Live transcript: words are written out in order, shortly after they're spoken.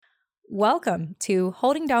Welcome to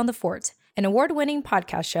Holding Down the Fort, an award-winning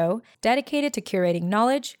podcast show dedicated to curating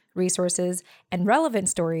knowledge, resources, and relevant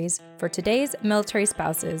stories for today's military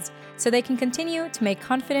spouses so they can continue to make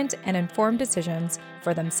confident and informed decisions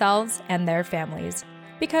for themselves and their families.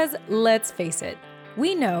 Because let's face it,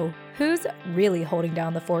 we know who's really holding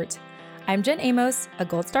down the fort. I'm Jen Amos, a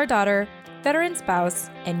Gold Star daughter, veteran spouse,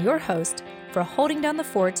 and your host for Holding Down the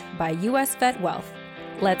Fort by U.S. Vet Wealth.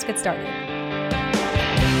 Let's get started.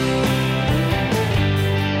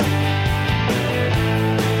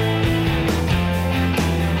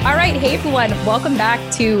 All right. Hey, everyone. Welcome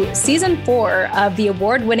back to season 4 of the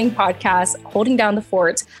award-winning podcast, Holding Down the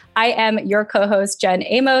Fort. I am your co-host, Jen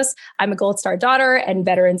Amos. I'm a Gold Star daughter and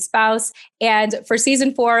veteran spouse. And for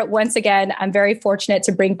season 4, once again, I'm very fortunate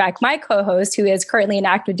to bring back my co-host, who is currently an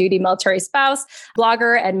active duty military spouse,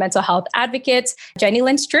 blogger, and mental health advocate, Jenny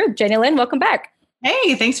Lynn Stroop. Jenny Lynn, welcome back.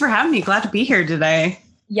 Hey, thanks for having me. Glad to be here today.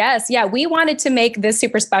 Yes. Yeah. We wanted to make this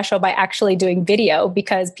super special by actually doing video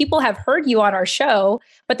because people have heard you on our show,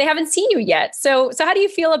 but they haven't seen you yet. So how do you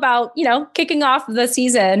feel about, kicking off the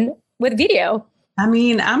season with video? I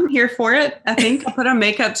mean, I'm here for it. I think I put on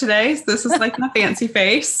makeup today. So this is like my fancy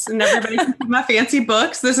face and everybody can see my fancy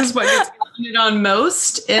books. This is what gets commented on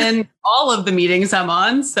most in all of the meetings I'm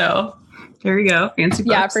on. So there you go. Fancy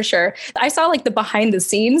books. Yeah, for sure. I saw like the behind the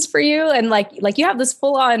scenes for you and like you have this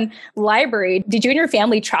full on library. Did you and your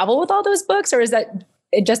family travel with all those books or is that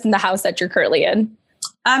just in the house that you're currently in?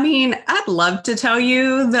 I mean, I'd love to tell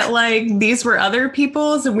you that like these were other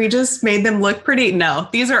people's and we just made them look pretty. No,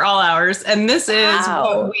 these are all ours. And this is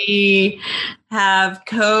what we have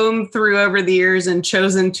combed through over the years and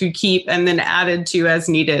chosen to keep and then added to as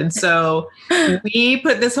needed. So we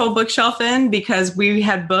put this whole bookshelf in because we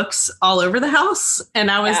had books all over the house.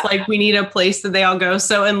 And I was like, we need a place that they all go.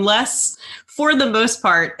 So for the most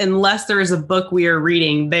part, unless there is a book we are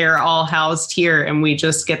reading, they are all housed here and we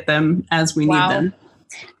just get them as we need them.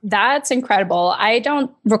 That's incredible. I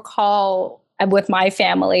don't recall with my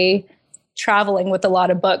family traveling with a lot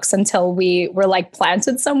of books until we were like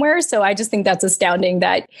planted somewhere. So I just think that's astounding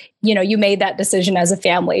that, you made that decision as a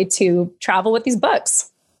family to travel with these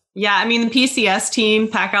books. Yeah. I mean, the PCS team,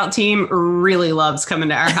 pack out team really loves coming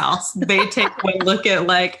to our house. They take one look at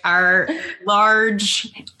like our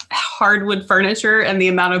large hardwood furniture and the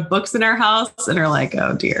amount of books in our house and are like,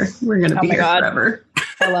 oh dear, we're going to be here forever.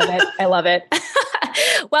 I love it. I love it.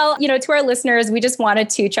 Well, to our listeners, we just wanted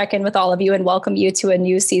to check in with all of you and welcome you to a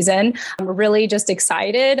new season. We're really just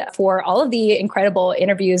excited for all of the incredible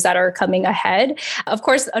interviews that are coming ahead. Of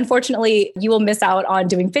course, unfortunately, you will miss out on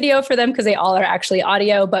doing video for them because they all are actually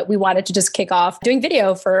audio, but we wanted to just kick off doing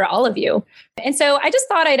video for all of you. And so I just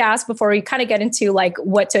thought I'd ask before we kind of get into like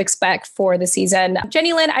what to expect for the season.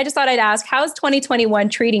 Jenny Lynn, I just thought I'd ask, how's 2021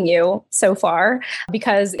 treating you so far?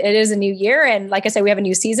 Because it is a new year. And like I said, we have a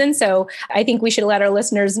new season. So I think we should let our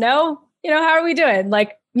listeners know, how are we doing?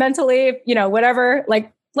 Like mentally, whatever,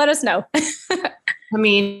 like let us know. I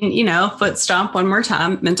mean, foot stomp one more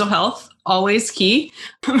time, mental health, always key.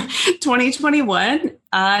 2021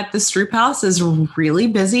 at the Stroop House is really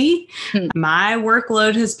busy. My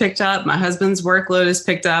workload has picked up. My husband's workload has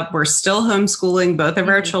picked up. We're still homeschooling both of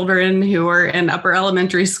our children who are in upper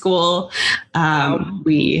elementary school.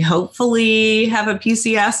 We hopefully have a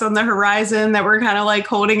PCS on the horizon that we're kind of like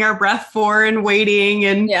holding our breath for and waiting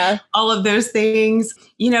and all of those things.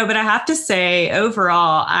 But I have to say,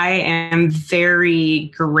 overall, I am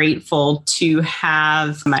very grateful to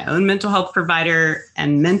have my own mental health provider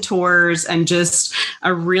and mentors and just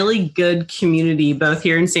a really good community, both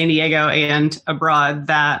here in San Diego and abroad,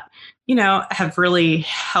 that, have really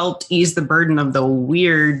helped ease the burden of the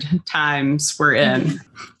weird times we're in.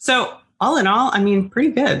 So all in all, I mean, pretty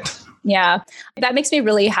good. Yeah, that makes me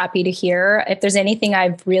really happy to hear. If there's anything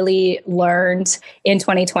I've really learned in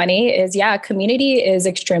 2020 is, community is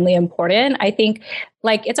extremely important. I think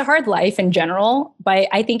like it's a hard life in general, but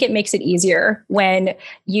I think it makes it easier when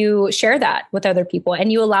you share that with other people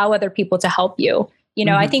and you allow other people to help you.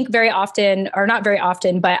 I think very often, or not very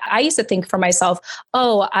often, but I used to think for myself,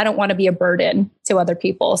 oh, I don't want to be a burden to other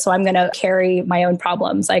people. So I'm going to carry my own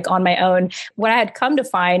problems like on my own. What I had come to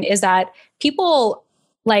find is that people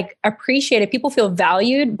like appreciate it. People feel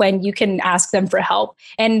valued when you can ask them for help.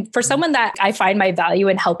 And for someone that I find my value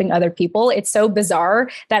in helping other people, it's so bizarre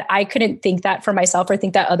that I couldn't think that for myself or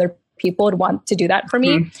think that other people would want to do that for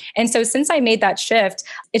me. And so since I made that shift,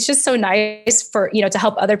 it's just so nice for, to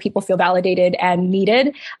help other people feel validated and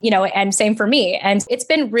needed, and same for me. And it's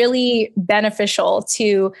been really beneficial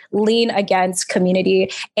to lean against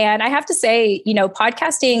community. And I have to say,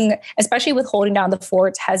 podcasting, especially with Holding Down the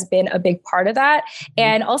Fort, has been a big part of that.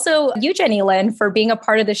 And also you, Jenny Lynn, for being a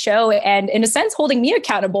part of the show and in a sense, holding me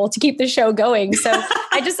accountable to keep the show going. So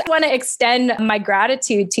I just want to extend my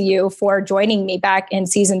gratitude to you for joining me back in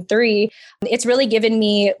season 3. It's really given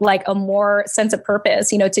me like a more sense of purpose,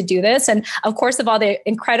 to do this. And of course, of all the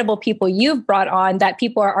incredible people you've brought on that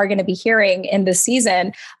people are going to be hearing in this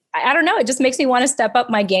season, I don't know. It just makes me want to step up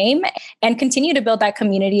my game and continue to build that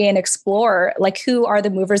community and explore like who are the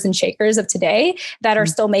movers and shakers of today that are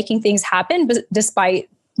still making things happen despite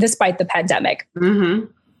the pandemic. Mm-hmm.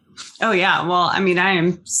 Oh, yeah. Well, I mean, I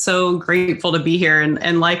am so grateful to be here.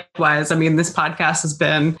 And likewise, I mean, this podcast has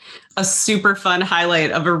been a super fun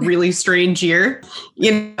highlight of a really strange year,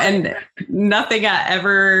 and nothing I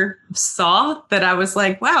ever saw that I was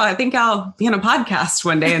like, wow, I think I'll be on a podcast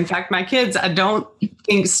one day. In fact, my kids, I don't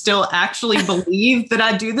think still actually believe that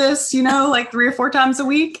I do this, like 3 or 4 times a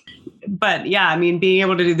week. But yeah, I mean, being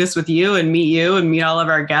able to do this with you and meet all of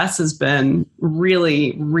our guests has been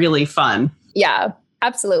really, really fun. Yeah.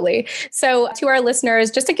 Absolutely. So to our listeners,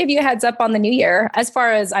 just to give you a heads up on the new year, as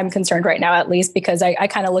far as I'm concerned right now, at least, because I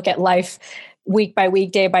kind of look at life week by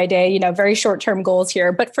week, day by day, very short-term goals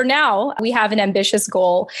here. But for now, we have an ambitious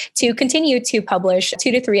goal to continue to publish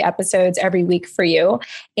 2 to 3 episodes every week for you.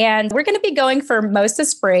 And we're going to be going for most of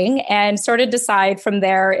spring and sort of decide from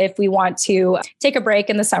there if we want to take a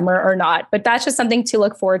break in the summer or not. But that's just something to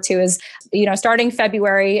look forward to is, starting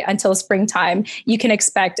February until springtime, you can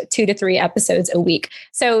expect 2 to 3 episodes a week.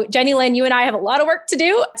 So Jenny Lynn, you and I have a lot of work to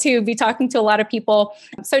do to be talking to a lot of people.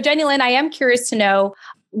 So Jenny Lynn, I am curious to know,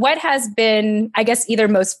 what has been, I guess, either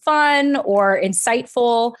most fun or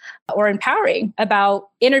insightful or empowering about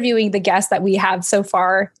interviewing the guests that we have so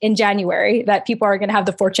far in January that people are going to have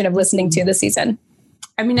the fortune of listening to this season?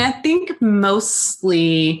 I mean, I think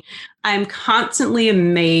mostly I'm constantly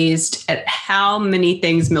amazed at how many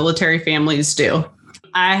things military families do.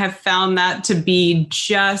 I have found that to be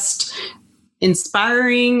just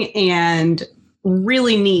inspiring and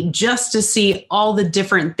really neat just to see all the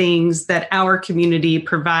different things that our community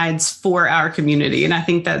provides for our community. And I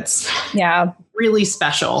think that's really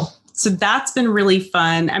special. So that's been really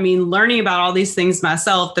fun. I mean, learning about all these things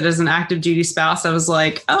myself, that as an active duty spouse, I was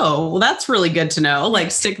like, oh, well, that's really good to know. Like,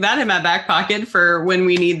 stick that in my back pocket for when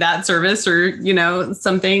we need that service or,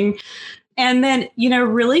 something. And then,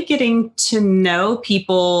 really getting to know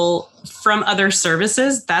people from other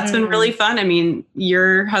services. That's been really fun. I mean,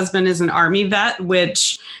 your husband is an Army vet,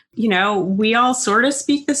 which, we all sort of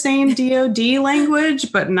speak the same DOD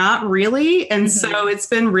language, but not really. And so it's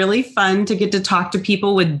been really fun to get to talk to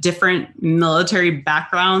people with different military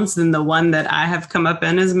backgrounds than the one that I have come up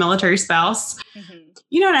in as a military spouse.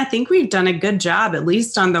 And I think we've done a good job, at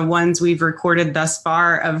least on the ones we've recorded thus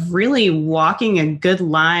far, of really walking a good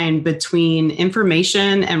line between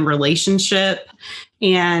information and relationship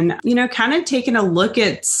and, kind of taking a look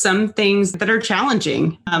at some things that are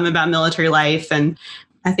challenging about military life. And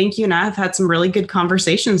I think you and I have had some really good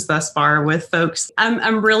conversations thus far with folks.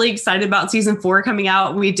 I'm really excited about season 4 coming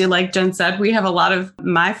out. We did, like Jen said, we have a lot of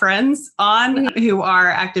my friends on who are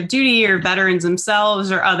active duty or veterans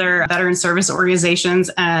themselves or other veteran service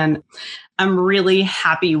organizations. And I'm really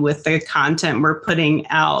happy with the content we're putting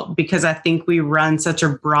out because I think we run such a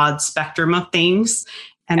broad spectrum of things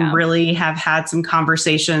and really have had some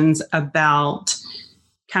conversations about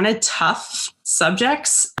kind of tough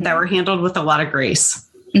subjects that were handled with a lot of grace.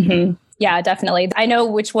 Yeah, definitely. I know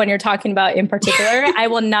which one you're talking about in particular. I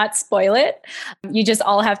will not spoil it. You just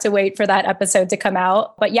all have to wait for that episode to come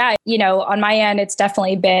out. But yeah, on my end, it's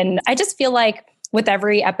definitely been, I just feel like with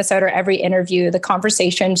every episode or every interview, the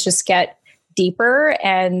conversations just get deeper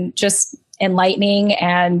and just enlightening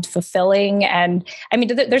and fulfilling. And I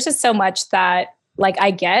mean, there's just so much that like I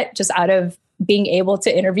get just out of being able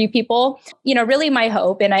to interview people. Really my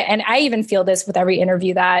hope, and I even feel this with every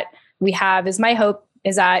interview that we have, is my hope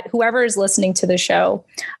is that whoever is listening to the show,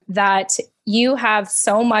 that you have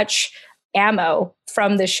so much ammo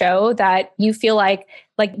from the show that you feel like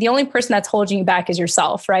like the only person that's holding you back is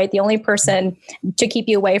yourself, right? The only person to keep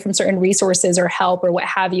you away from certain resources or help or what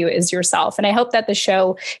have you is yourself. And I hope that the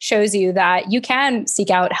show shows you that you can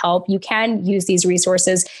seek out help. You can use these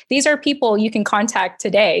resources. These are people you can contact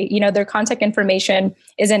today. You know, their contact information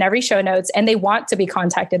is in every show notes and they want to be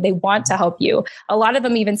contacted. They want to help you. A lot of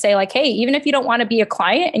them even say like, hey, even if you don't want to be a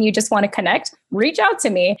client and you just want to connect, reach out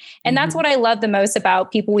to me. And that's what I love the most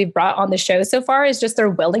about people we've brought on the show so far is just their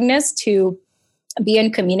willingness to be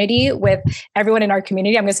in community with everyone in our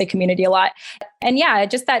community. I'm going to say community a lot. And yeah,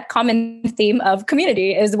 just that common theme of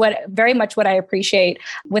community is very much what I appreciate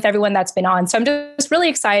with everyone that's been on. So I'm just really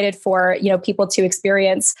excited for, people to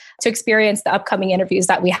experience the upcoming interviews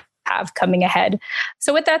that we have coming ahead.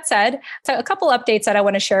 So with that said, so a couple updates that I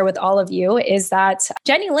want to share with all of you is that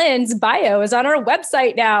Jenny Lynn's bio is on our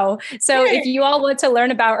website now. So if you all want to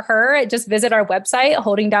learn about her, just visit our website,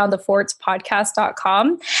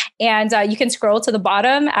 holdingdownthefortspodcast.com. And you can scroll to the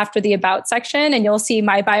bottom after the about section and you'll see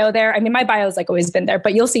my bio there. I mean, my bio has like always been there,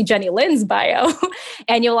 but you'll see Jenny Lynn's bio.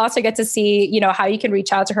 And you'll also get to see, how you can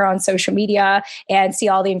reach out to her on social media and see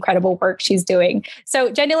all the incredible work she's doing. So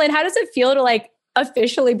Jenny Lynn, how does it feel to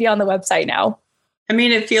officially be on the website now? I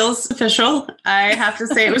mean, it feels official. I have to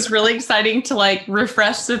say it was really exciting to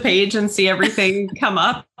refresh the page and see everything come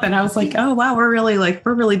up. And I was like, oh, wow, we're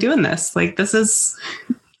really doing this.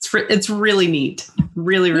 It's really neat.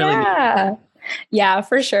 Really, really neat. Yeah,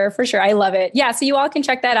 for sure. I love it. Yeah. So you all can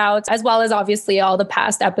check that out, as well as obviously all the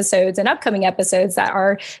past episodes and upcoming episodes that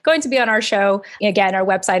are going to be on our show. Again, our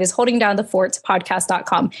website is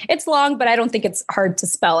holdingdownthefortspodcast.com. It's long, but I don't think it's hard to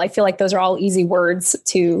spell. I feel like those are all easy words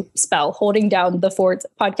to spell,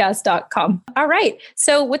 holdingdownthefortspodcast.com. All right.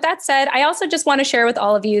 So with that said, I also just want to share with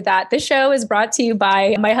all of you that this show is brought to you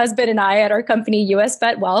by my husband and I at our company, US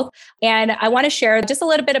Vet Wealth. And I want to share just a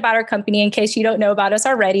little bit about our company in case you don't know about us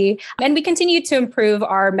already. And we continue to improve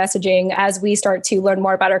our messaging as we start to learn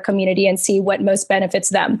more about our community and see what most benefits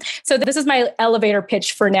them. So this is my elevator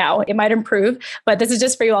pitch for now. It might improve, but this is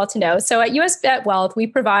just for you all to know. So at US Vet Wealth, we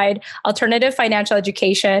provide alternative financial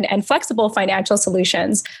education and flexible financial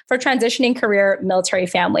solutions for transitioning career military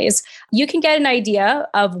families. You can get an idea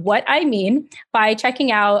of what I mean by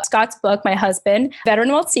checking out Scott's book, my husband,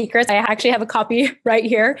 Veteran Wealth Secrets. I actually have a copy right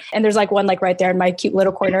here, and there's one right there in my cute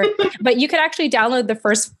little corner. But you could actually download the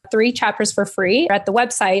first 3 chapters for free at the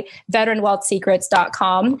website,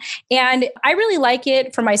 veteranwealthsecrets.com. And I really like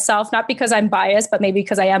it for myself, not because I'm biased, but maybe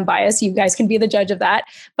because I am biased. You guys can be the judge of that.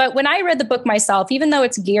 But when I read the book myself, even though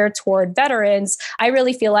it's geared toward veterans, I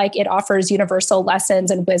really feel like it offers universal lessons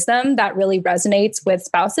and wisdom that really resonates with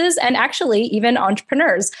spouses and actually even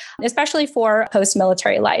entrepreneurs, especially for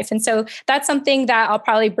post-military life. And so that's something that I'll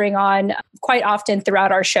probably bring on quite often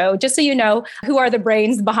throughout our show, just so you know who are the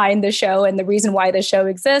brains behind the show and the reason why the show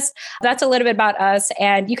exists. That's a little bit about us.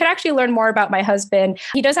 And you can actually learn more about my husband.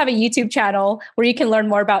 He does have a YouTube channel where you can learn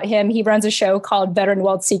more about him. He runs a show called Veteran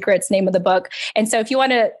Wealth Secrets, name of the book. And so if you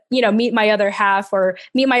want to, meet my other half or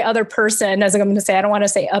meet my other person, as I'm going to say, I don't want to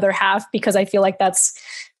say other half because I feel like that's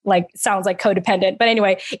sounds like codependent. But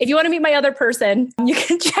anyway, if you want to meet my other person, you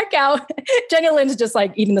can check out, Jenny Lynn's just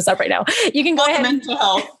eating this up right now. You can go ahead. Mental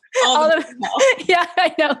health. Yeah,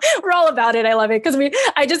 I know. We're all about it. I love it because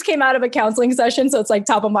I just came out of a counseling session, so it's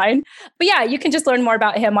top of mind. But yeah, you can just learn more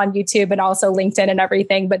about him on YouTube and also LinkedIn and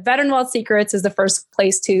everything. But Veteran Wealth Secrets is the first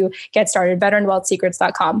place to get started,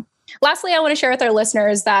 veteranwealthsecrets.com. Lastly, I want to share with our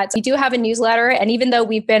listeners that we do have a newsletter. And even though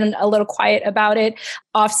we've been a little quiet about it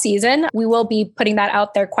off season, we will be putting that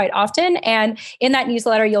out there quite often. And in that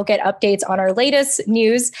newsletter, you'll get updates on our latest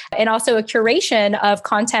news and also a curation of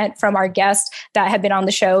content from our guests that have been on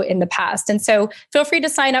the show in the past. And so feel free to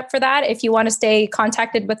sign up for that if you want to stay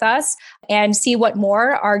contacted with us and see what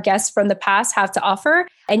more our guests from the past have to offer.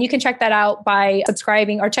 And you can check that out by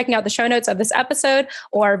subscribing or checking out the show notes of this episode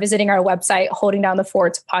or visiting our website,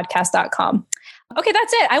 holdingdownthefortspodcast.com. Okay,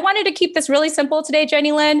 that's it. I wanted to keep this really simple today,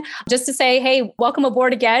 Jenny Lynn, just to say, hey, welcome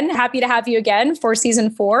aboard again. Happy to have you again for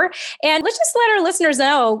season 4. And let's just let our listeners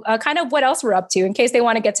know kind of what else we're up to in case they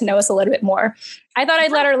want to get to know us a little bit more. I thought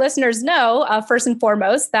I'd let our listeners know, first and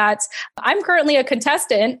foremost, that I'm currently a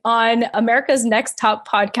contestant on America's Next Top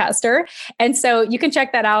Podcaster. And so you can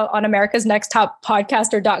check that out on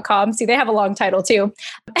americasnexttoppodcaster.com. See, they have a long title too.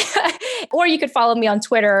 Or you could follow me on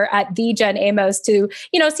Twitter at @thejenamos to,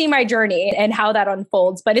 see my journey and how that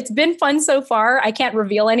unfolds. But it's been fun so far. I can't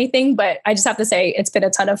reveal anything, but I just have to say it's been a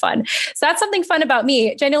ton of fun. So that's something fun about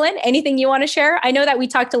me. Jenny Lynn, anything you want to share? I know that we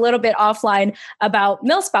talked a little bit offline about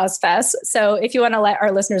MilSpouse Fest. So if you want to let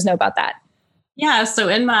our listeners know about that. Yeah. So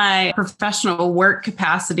in my professional work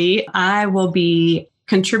capacity, I will be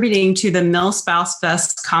contributing to the MilSpouse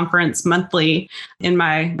Fest conference monthly in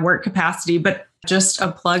my work capacity, but just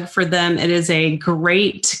a plug for them. It is a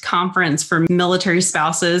great conference for military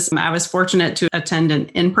spouses. I was fortunate to attend an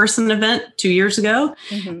in-person event 2 years ago,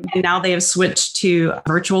 and now they have switched to a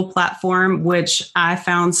virtual platform, which I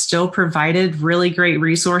found still provided really great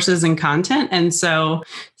resources and content. And so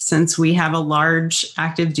since we have a large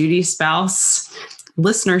active duty spouse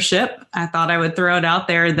listenership, I thought I would throw it out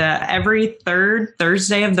there that every third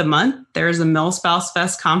Thursday of the month, there's a MilSpouse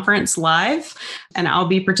Fest conference live, and I'll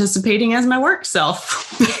be participating as my work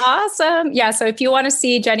self. Awesome. Yeah. So if you want to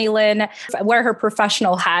see Jenny Lynn wear her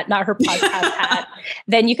professional hat, not her podcast hat,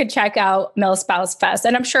 then you could check out MilSpouse Fest.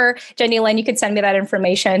 And I'm sure, Jenny Lynn, you could send me that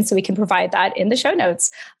information so we can provide that in the show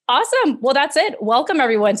notes. Awesome. Well, that's it. Welcome,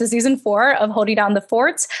 everyone, to season 4 of Holding Down the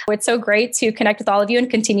Fort. It's so great to connect with all of you and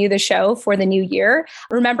continue the show for the new year.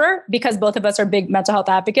 Remember, because both of us are big mental health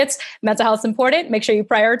advocates, mental health is important. Make sure you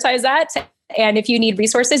prioritize that. And if you need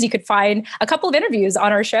resources, you could find a couple of interviews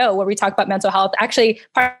on our show where we talk about mental health. Actually,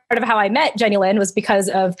 part of how I met Jenny Lynn was because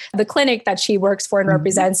of the clinic that she works for and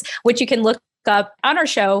represents, which you can look up on our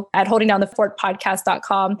show at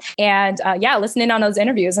holdingdownthefortpodcast.com. And listen in on those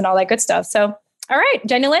interviews and all that good stuff. So, all right,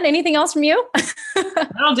 Jenny Lynn, anything else from you?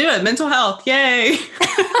 That'll do it. Mental health. Yay.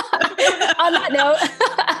 On that note,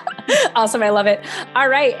 awesome. I love it. All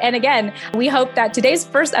right. And again, we hope that today's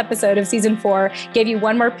first episode of season 4 gave you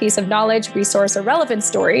one more piece of knowledge, resource, or relevant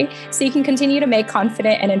story so you can continue to make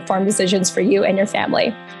confident and informed decisions for you and your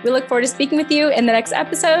family. We look forward to speaking with you in the next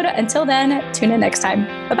episode. Until then, tune in next time.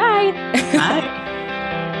 Bye-bye. Bye.